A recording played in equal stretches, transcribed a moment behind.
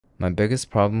My biggest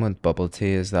problem with bubble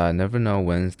tea is that I never know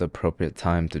when's the appropriate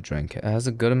time to drink it. It has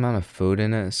a good amount of food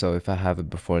in it, so if I have it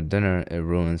before dinner, it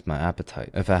ruins my appetite.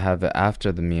 If I have it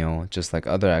after the meal, just like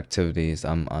other activities,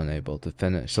 I'm unable to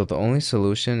finish. So the only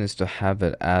solution is to have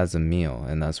it as a meal,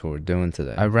 and that's what we're doing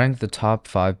today. I ranked the top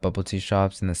 5 bubble tea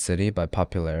shops in the city by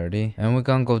popularity, and we're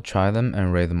gonna go try them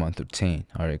and rate them 1 through 10.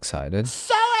 Are you excited?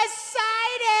 So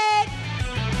excited!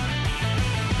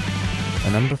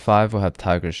 At number 5 we'll have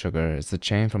Tiger Sugar. It's a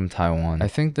chain from Taiwan. I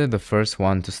think they're the first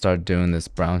one to start doing this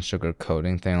brown sugar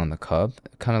coating thing on the cup.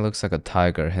 It kind of looks like a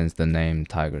tiger, hence the name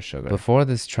Tiger Sugar. Before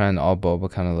this trend, all boba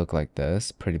kind of looked like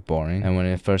this, pretty boring. And when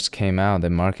it first came out, they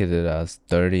marketed it as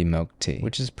dirty milk tea,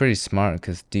 which is pretty smart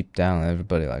because deep down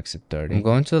everybody likes it dirty. I'm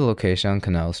going to the location on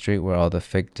Canal Street where all the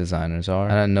fake designers are,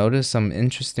 and I noticed some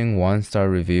interesting 1-star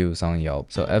reviews on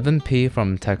Yelp. So Evan P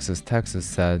from Texas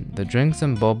said the drinks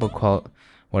and boba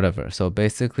whatever, so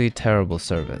basically terrible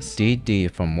service.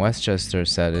 DD from Westchester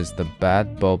said it's the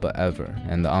bad boba ever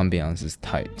and the ambiance is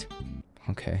tight.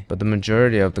 Okay, but the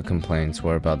majority of the complaints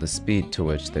were about the speed to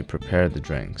which they prepared the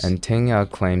drinks. And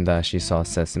Tingya claimed that she saw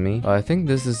sesame, but I think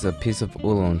this is a piece of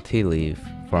oolong tea leaf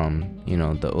from, you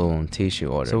know, the oolong tea she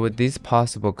ordered. So with these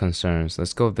possible concerns,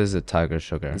 let's go visit Tiger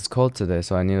Sugar. It's cold today,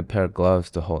 so I need a pair of gloves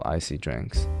to hold icy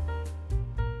drinks.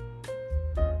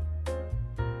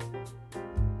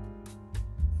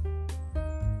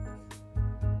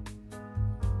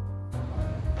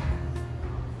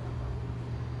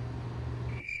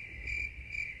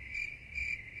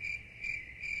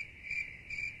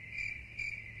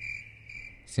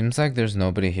 Seems like there's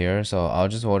nobody here, so I'll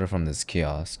just order from this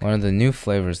kiosk. One of the new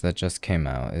flavors that just came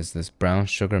out is this brown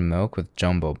sugar milk with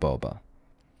jumbo boba.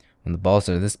 When the balls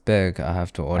are this big, I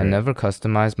have to order. I never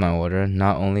customize my order,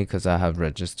 not only because I have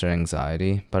register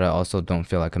anxiety, but I also don't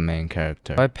feel like a main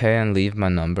character. If I pay and leave my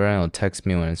number, it'll text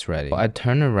me when it's ready. But I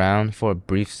turn around for a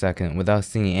brief second without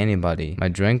seeing anybody. My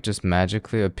drink just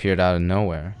magically appeared out of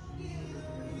nowhere.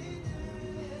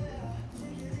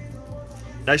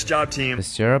 Nice job, team. The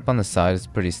syrup on the side is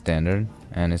pretty standard,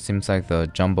 and it seems like the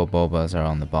jumbo bobas are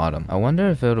on the bottom. I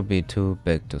wonder if it'll be too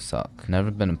big to suck.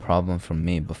 Never been a problem for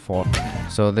me before.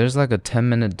 So there's like a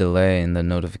 10-minute delay in the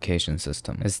notification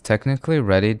system. It's technically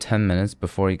ready 10 minutes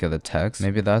before you get the text.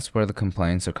 Maybe that's where the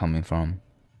complaints are coming from.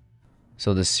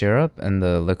 So the syrup and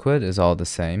the liquid is all the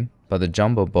same, but the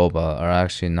jumbo boba are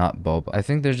actually not boba. I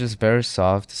think they're just very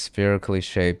soft, spherically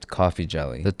shaped coffee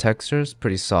jelly. The texture is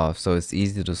pretty soft, so it's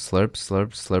easy to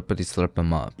slurpity-slurp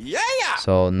them up. Yeah!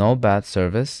 So no bad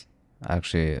service.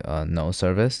 Actually, no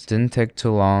service. Didn't take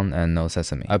too long and no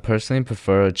sesame. I personally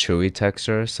prefer a chewy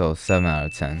texture, so 7 out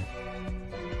of 10.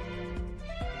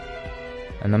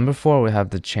 At number 4 we have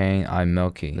the chain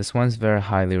Milktea. This one's very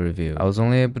highly reviewed. I was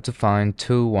only able to find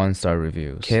 2 1-star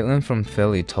reviews. Caitlin from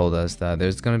Philly told us that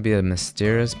there's gonna be a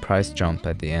mysterious price jump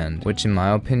at the end, which in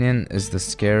my opinion is the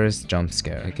scariest jump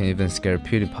scare. It can even scare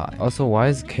PewDiePie. Also, why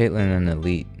is Caitlin an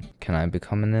elite? Can I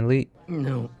become an elite?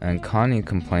 No. And Connie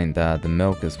complained that the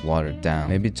milk is watered down.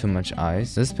 Maybe too much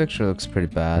ice. This picture looks pretty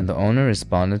bad. And the owner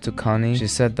responded to Connie. She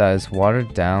said that it's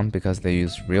watered down because they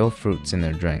use real fruits in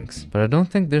their drinks. But I don't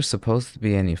think there's supposed to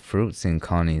be any fruits in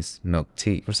Connie's milk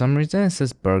tea. For some reason it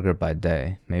says burger by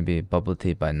day. Maybe bubble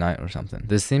tea by night or something.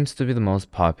 This seems to be the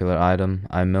most popular item.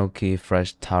 Milktea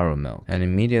fresh taro milk. And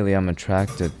immediately I'm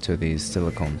attracted to these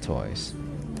silicone toys.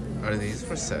 Are these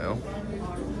for sale?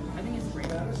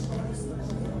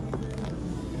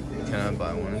 Can I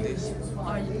buy one of these?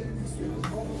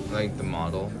 Like the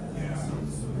model?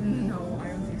 No, I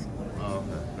don't think so. Oh,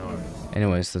 okay. No worries.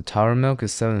 Anyways, the tower milk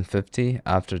is $7.50,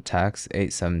 after tax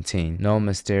 $8.17. No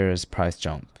mysterious price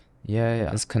jump.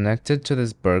 Yeah. It's connected to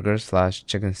this burger /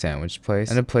 chicken sandwich place,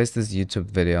 and it plays this YouTube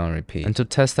video on repeat. And to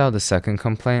test out the second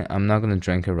complaint, I'm not gonna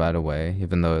drink it right away,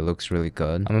 even though it looks really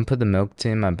good. I'm gonna put the milk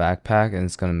tea in my backpack, and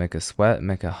it's gonna make it sweat,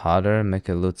 make it hotter, make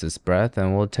it lose its breath,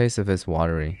 and we'll taste if it's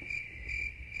watery.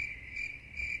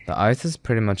 The ice is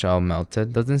pretty much all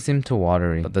melted, doesn't seem too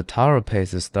watery, but the taro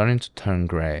paste is starting to turn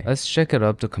gray. Let's shake it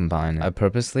up to combine it. I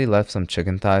purposely left some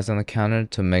chicken thighs on the counter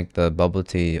to make the bubble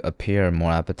tea appear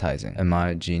more appetizing. Am I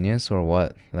a genius or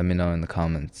what? Let me know in the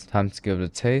comments. Time to give it a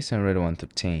taste and rate it 1 through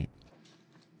 10.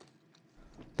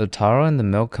 The taro and the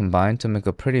milk combined to make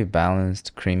a pretty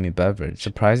balanced, creamy beverage.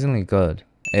 Surprisingly good.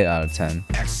 8 out of 10.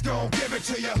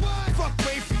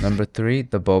 Number 3,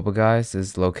 the Boba guys,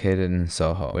 is located in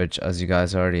Soho, which as you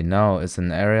guys already know is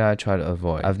an area I try to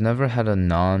avoid. I've never had a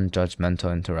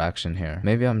non-judgmental interaction here.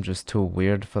 Maybe I'm just too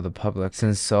weird for the public.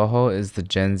 Since Soho is the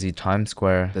Gen Z Times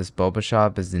Square, this boba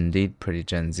shop is indeed pretty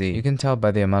Gen Z. You can tell by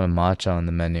the amount of matcha on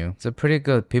the menu. It's a pretty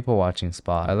good people watching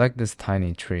spot. I like this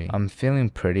tiny tree. I'm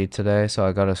feeling pretty today, so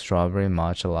I got a strawberry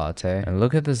matcha latte. And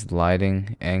look at this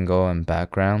lighting, angle, and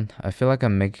background. I feel like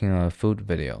I'm making a food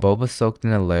video. Boba soaked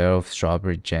in a layer of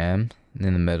strawberry jam.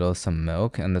 In the middle, some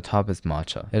milk, and the top is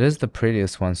matcha. It is the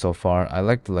prettiest one so far. I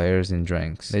like the layers in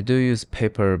drinks. They do use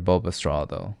paper boba straw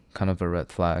though. Kind of a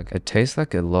red flag. It tastes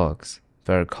like it looks.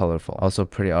 Very colorful. Also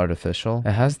pretty artificial.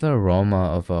 It has the aroma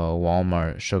of a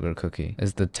Walmart sugar cookie.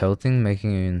 Is the tilting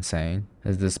making you insane?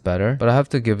 Is this better? But I have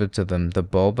to give it to them. The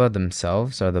boba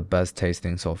themselves are the best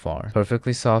tasting so far.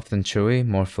 Perfectly soft and chewy,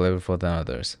 more flavorful than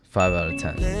others. 5 out of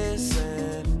 10.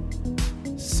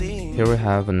 Here we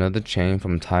have another chain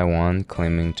from Taiwan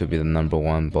claiming to be the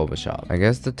 #1 boba shop. I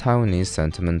guess the Taiwanese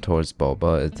sentiment towards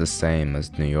boba is the same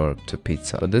as New York to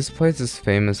pizza. But this place is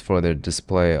famous for their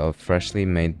display of freshly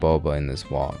made boba in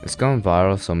this wok. It's gone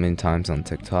viral so many times on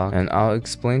TikTok, and I'll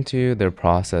explain to you their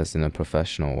process in a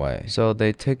professional way. So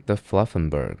they take the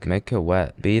Fluffenberg, make it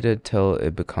wet, beat it till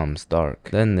it becomes dark.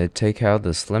 Then they take out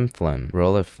the slim film,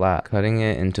 roll it flat, cutting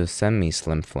it into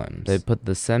semi-slim films. They put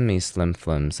the semi-slim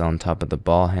films on top of the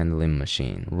ball handling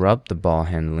machine, rub the ball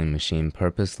handling machine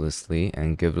purposelessly,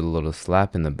 and give it a little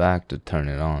slap in the back to turn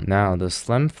it on. Now the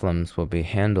slim films will be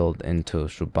handled into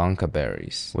shubanka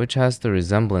berries, which has the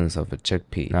resemblance of a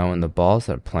chickpea. Now when the balls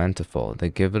are plentiful, they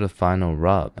give it a final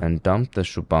rub and dump the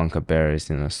shubanka berries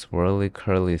in a swirly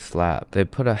curly slab. They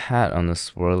put a hat on the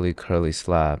swirly curly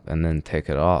slab and then take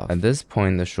it off. At this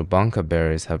point, the shubanka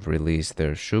berries have released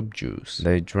their shub juice.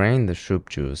 They drain the shub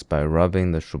juice by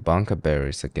rubbing the shubanka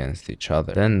berries against each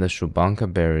other. Then the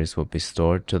shubanka berries will be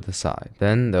stored to the side.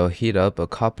 Then they'll heat up a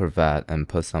copper vat and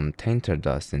put some tainter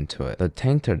dust into it. The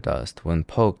tainter dust, when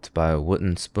poked by a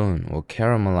wooden spoon, will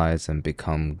caramelize and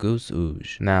become goose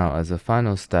ooze. Now, as a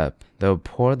final step, they'll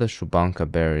pour the shubanka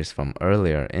berries from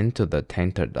earlier into the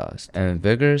tainter dust and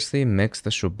vigorously mix the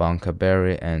shubanka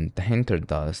berry and tainter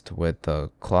dust with the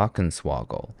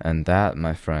glockenswoggle. And that,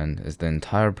 my friend, is the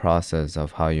entire process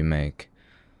of how you make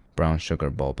brown sugar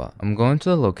boba. I'm going to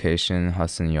the location in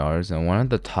Hudson Yards, and one of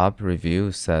the top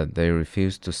reviews said they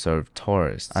refuse to serve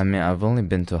tourists. I mean, I've only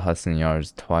been to Hudson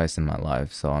Yards twice in my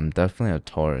life, so I'm definitely a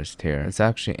tourist here. It's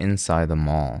actually inside the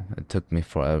mall. It took me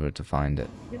forever to find it.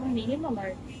 You want medium or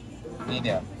large?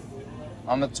 Medium.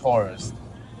 I'm a tourist.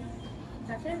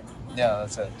 That's it? Yeah,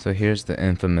 that's it. So here's the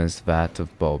infamous vat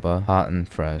of boba, hot and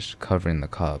fresh, covering the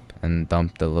cup, and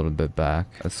dumped a little bit back.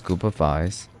 A scoop of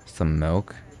ice, some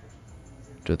milk.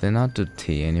 Do they not do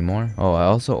tea anymore? Oh, I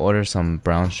also ordered some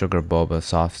brown sugar boba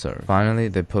soft serve. Finally,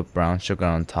 they put brown sugar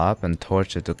on top and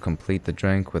torch it to complete the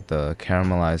drink with the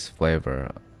caramelized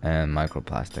flavor and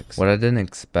microplastics. What I didn't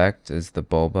expect is the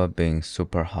boba being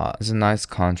super hot. It's a nice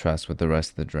contrast with the rest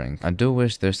of the drink. I do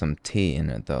wish there's some tea in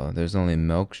it though. There's only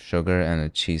milk, sugar, and a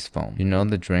cheese foam. You know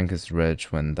the drink is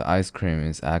rich when the ice cream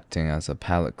is acting as a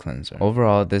palate cleanser.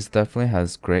 Overall, this definitely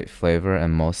has great flavor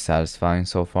and most satisfying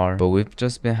so far, but we've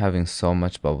just been having so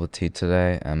much bubble tea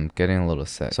today, I'm getting a little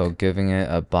sick. So giving it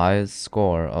a biased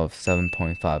score of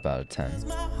 7.5 out of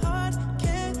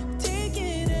 10.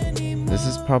 This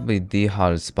is probably the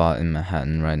hottest spot in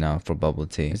Manhattan right now for bubble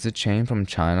tea. It's a chain from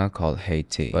China called Hey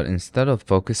Tea, but instead of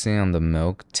focusing on the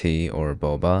milk, tea, or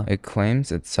boba, it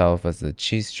claims itself as a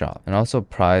cheese shop and also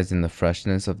prides in the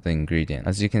freshness of the ingredient.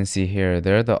 As you can see here,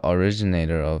 they're the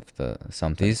originator of the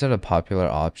something. These are the popular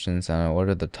options, and I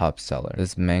ordered the top seller,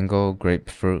 this mango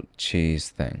grapefruit cheese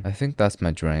thing. I think that's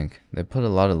my drink. They put a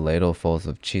lot of ladlefuls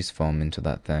of cheese foam into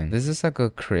that thing. This is like a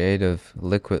creative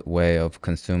liquid way of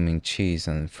consuming cheese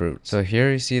and fruit. So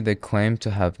here you see they claim to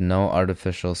have no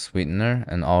artificial sweetener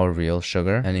and all real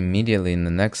sugar, and immediately in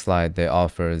the next slide they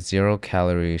offer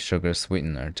 0-calorie sugar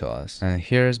sweetener to us. And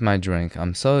here's my drink.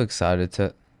 I'm so excited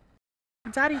to...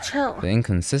 Daddy, chill. The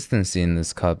inconsistency in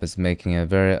this cup is making it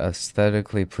very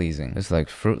aesthetically pleasing. It's like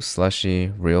fruit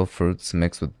slushy, real fruits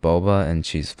mixed with boba and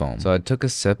cheese foam. So I took a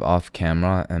sip off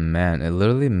camera, and man, it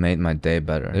literally made my day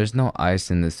better. There's no ice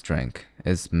in this drink.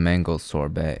 It's mango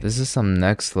sorbet. This is some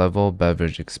next level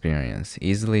beverage experience.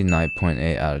 Easily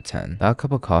 9.8 out of 10. That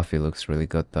cup of coffee looks really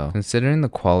good though. Considering the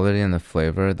quality and the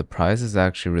flavor, the price is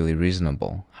actually really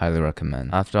reasonable. Highly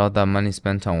recommend. After all that money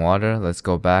spent on water, let's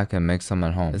go back and make some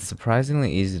at home. It's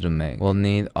surprisingly easy to make. We'll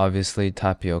need obviously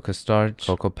tapioca starch,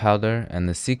 cocoa powder, and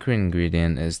the secret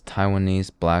ingredient is Taiwanese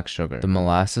black sugar. The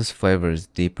molasses flavor is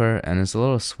deeper and it's a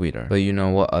little sweeter. But you know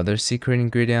what other secret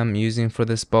ingredient I'm using for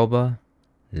this boba?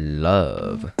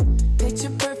 love.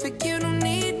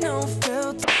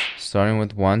 Starting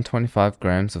with 125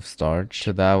 grams of starch.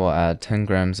 To that we'll add 10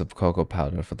 grams of cocoa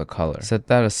powder for the color. Set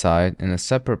that aside. In a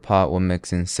separate pot we'll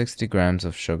mix in 60 grams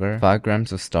of sugar, 5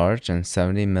 grams of starch, and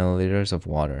 70 milliliters of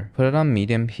water. Put it on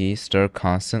medium heat, stir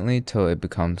constantly till it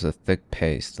becomes a thick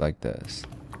paste like this.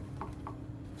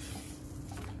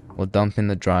 We'll dump in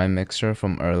the dry mixture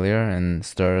from earlier and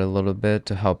stir it a little bit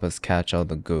to help us catch all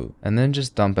the goo. And then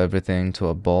just dump everything into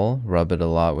a bowl, rub it a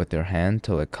lot with your hand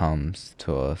till it comes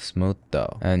to a smooth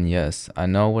dough. And yes, I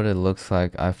know what it looks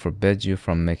like. I forbid you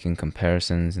from making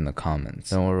comparisons in the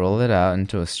comments. Then we'll roll it out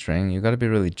into a string. You gotta be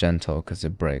really gentle because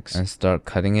it breaks. And start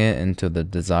cutting it into the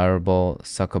desirable,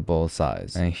 suckable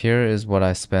size. And here is what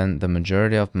I spent the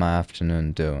majority of my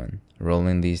afternoon doing.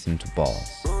 Rolling these into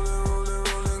balls.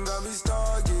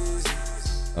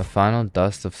 A final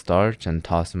dust of starch and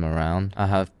toss them around. I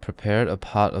have prepared a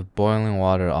pot of boiling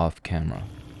water off camera.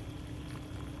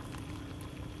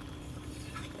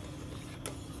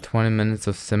 20 minutes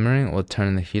of simmering, we'll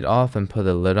turn the heat off and put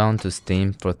the lid on to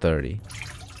steam for 30.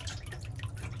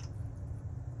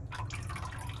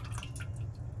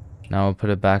 Now we'll put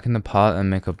it back in the pot and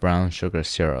make a brown sugar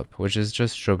syrup, which is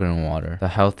just sugar and water. The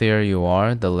healthier you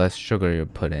are, the less sugar you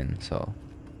put in, so.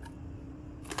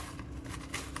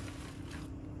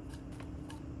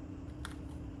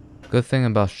 Good thing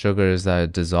about sugar is that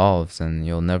it dissolves and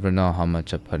you'll never know how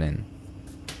much I put in.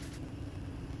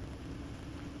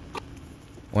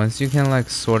 Once you can like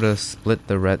sorta split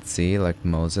the Red Sea like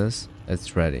Moses,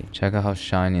 it's ready. Check out how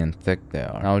shiny and thick they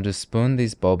are. Now I'll just spoon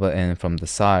these boba in from the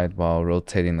side while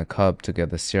rotating the cup to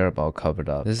get the syrup all covered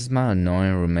up. This is my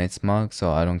annoying roommate's mug,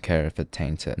 so I don't care if it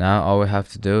taints it. Now all we have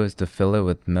to do is to fill it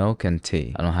with milk and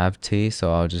tea. I don't have tea,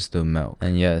 so I'll just do milk.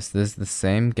 And yes, this is the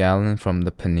same gallon from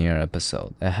the paneer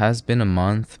episode. It has been a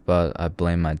month, but I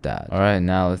blame my dad. Alright,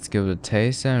 now let's give it a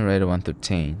taste and rate it 1 through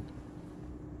 10.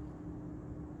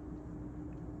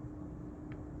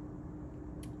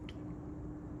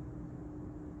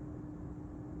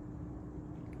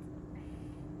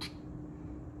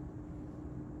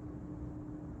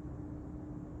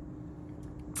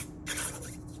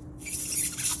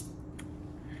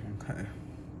 Okay.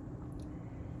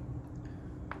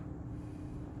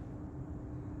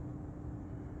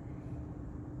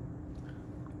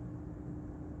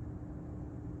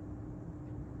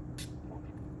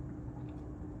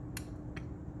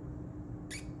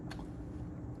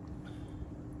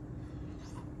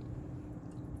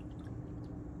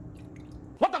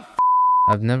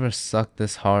 I've never sucked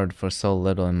this hard for so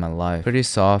little in my life. Pretty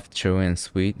soft, chewy, and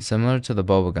sweet, similar to the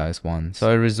boba guy's one. So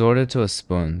I resorted to a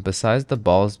spoon. Besides the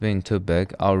balls being too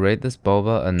big, I'll rate this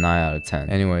boba a 9 out of 10.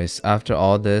 Anyways, after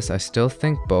all this, I still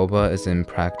think boba is an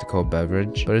impractical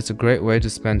beverage, but it's a great way to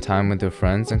spend time with your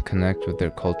friends and connect with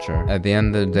their culture. At the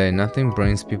end of the day, nothing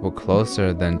brings people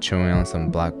closer than chewing on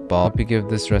some black ball. Hope you give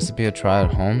this recipe a try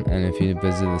at home, and if you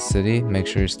visit the city, make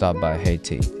sure you stop by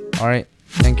Haiti. Alright,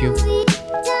 thank you.